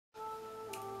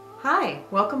Hi,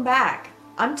 welcome back.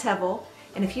 I'm Tevel,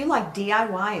 and if you like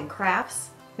DIY and crafts,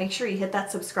 make sure you hit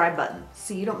that subscribe button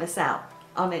so you don't miss out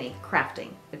on any crafting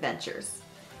adventures.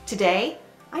 Today,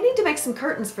 I need to make some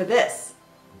curtains for this.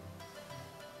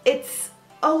 It's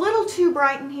a little too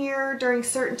bright in here during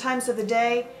certain times of the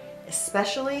day,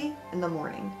 especially in the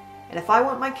morning. And if I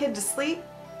want my kid to sleep,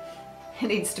 it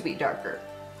needs to be darker.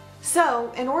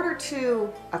 So, in order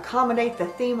to accommodate the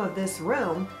theme of this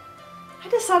room, I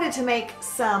decided to make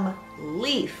some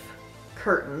leaf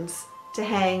curtains to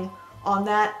hang on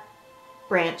that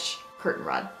branch curtain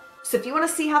rod. So if you want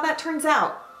to see how that turns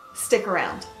out, stick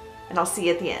around and I'll see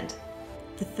you at the end.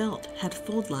 The felt had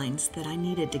fold lines that I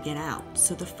needed to get out,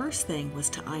 so the first thing was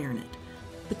to iron it.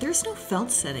 But there's no felt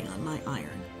setting on my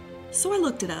iron, so I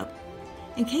looked it up.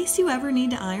 In case you ever need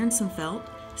to iron some felt,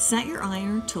 set your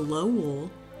iron to low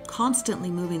wool, constantly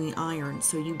moving the iron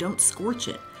so you don't scorch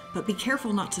it, but be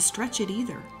careful not to stretch it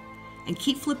either, and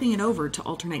keep flipping it over to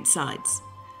alternate sides.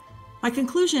 My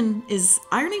conclusion is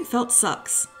ironing felt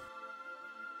sucks.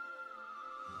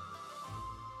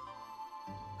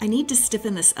 I need to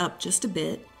stiffen this up just a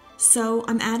bit, so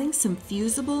I'm adding some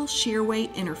fusible shear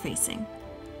weight interfacing.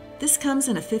 This comes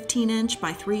in a 15-inch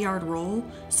by 3-yard roll,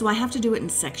 so I have to do it in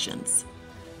sections.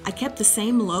 I kept the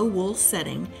same low wool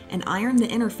setting and ironed the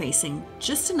interfacing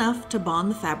just enough to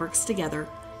bond the fabrics together,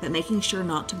 but making sure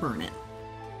not to burn it.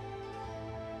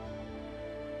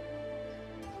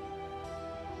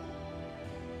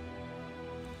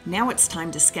 Now it's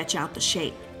time to sketch out the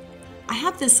shape. I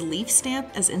have this leaf stamp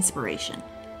as inspiration.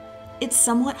 It's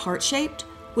somewhat heart-shaped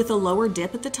with a lower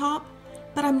dip at the top,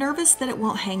 but I'm nervous that it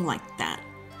won't hang like that.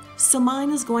 So mine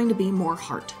is going to be more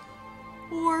heart.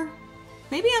 Or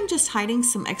maybe I'm just hiding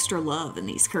some extra love in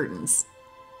these curtains.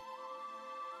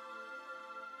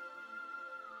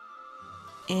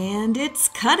 And it's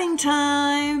cutting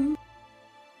time!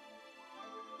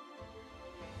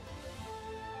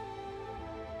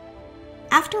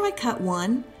 After I cut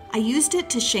one, I used it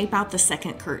to shape out the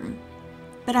second curtain.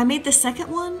 But I made the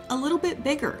second one a little bit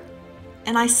bigger,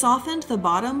 and I softened the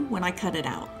bottom when I cut it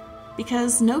out,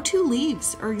 because no two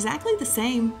leaves are exactly the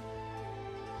same.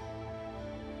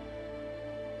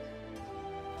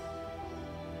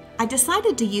 I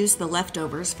decided to use the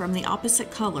leftovers from the opposite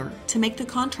color to make the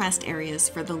contrast areas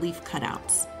for the leaf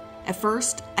cutouts. At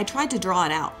first, I tried to draw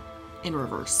it out in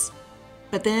reverse,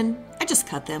 but then I just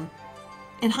cut them.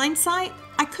 In hindsight,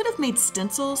 I could have made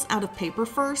stencils out of paper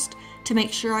first to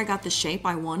make sure I got the shape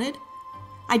I wanted.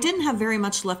 I didn't have very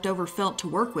much leftover felt to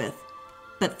work with,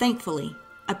 but thankfully,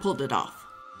 I pulled it off.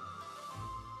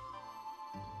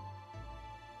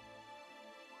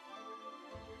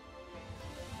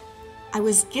 I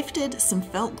was gifted some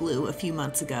felt glue a few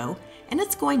months ago, and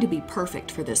it's going to be perfect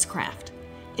for this craft.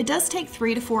 It does take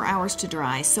 3 to 4 hours to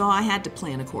dry, so I had to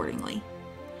plan accordingly.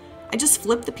 I just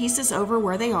flipped the pieces over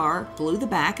where they are, glue the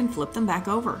back, and flip them back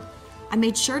over. I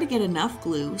made sure to get enough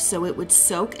glue so it would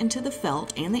soak into the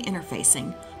felt and the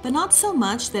interfacing, but not so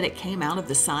much that it came out of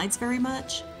the sides very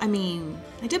much. I mean,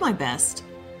 I did my best.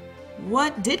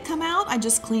 What did come out, I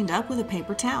just cleaned up with a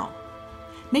paper towel.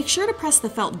 Make sure to press the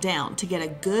felt down to get a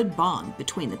good bond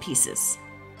between the pieces.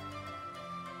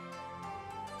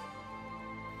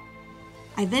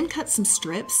 I then cut some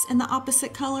strips in the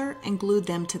opposite color and glued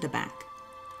them to the back.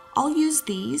 I'll use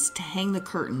these to hang the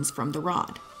curtains from the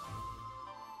rod.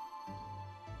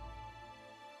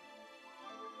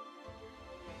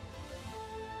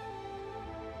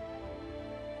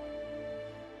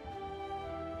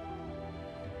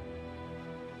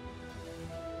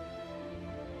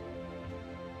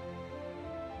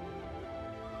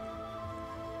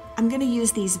 I'm going to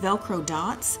use these Velcro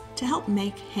dots to help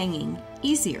make hanging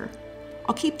easier.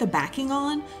 I'll keep the backing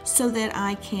on so that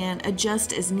I can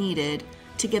adjust as needed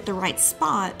to get the right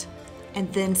spot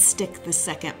and then stick the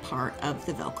second part of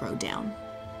the Velcro down.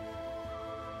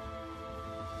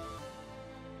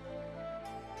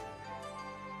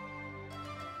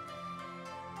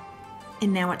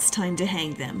 And now it's time to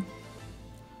hang them.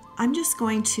 I'm just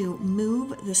going to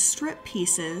move the strip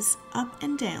pieces up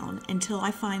and down until I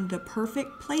find the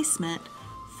perfect placement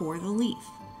for the leaf.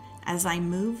 As I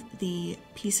move the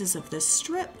pieces of the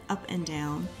strip up and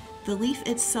down, the leaf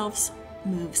itself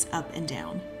moves up and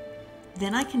down.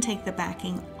 Then I can take the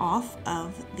backing off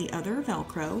of the other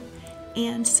Velcro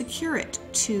and secure it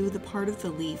to the part of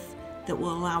the leaf that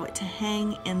will allow it to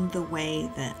hang in the way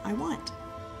that I want.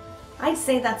 I'd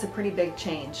say that's a pretty big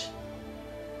change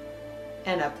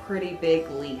and a pretty big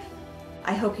leaf.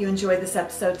 I hope you enjoyed this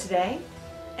episode today,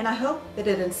 and I hope that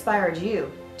it inspired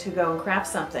you to go and craft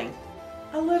something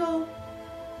a little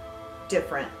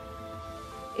different.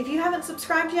 If you haven't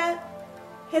subscribed yet,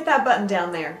 hit that button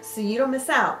down there so you don't miss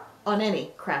out on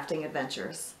any crafting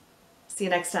adventures. See you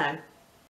next time.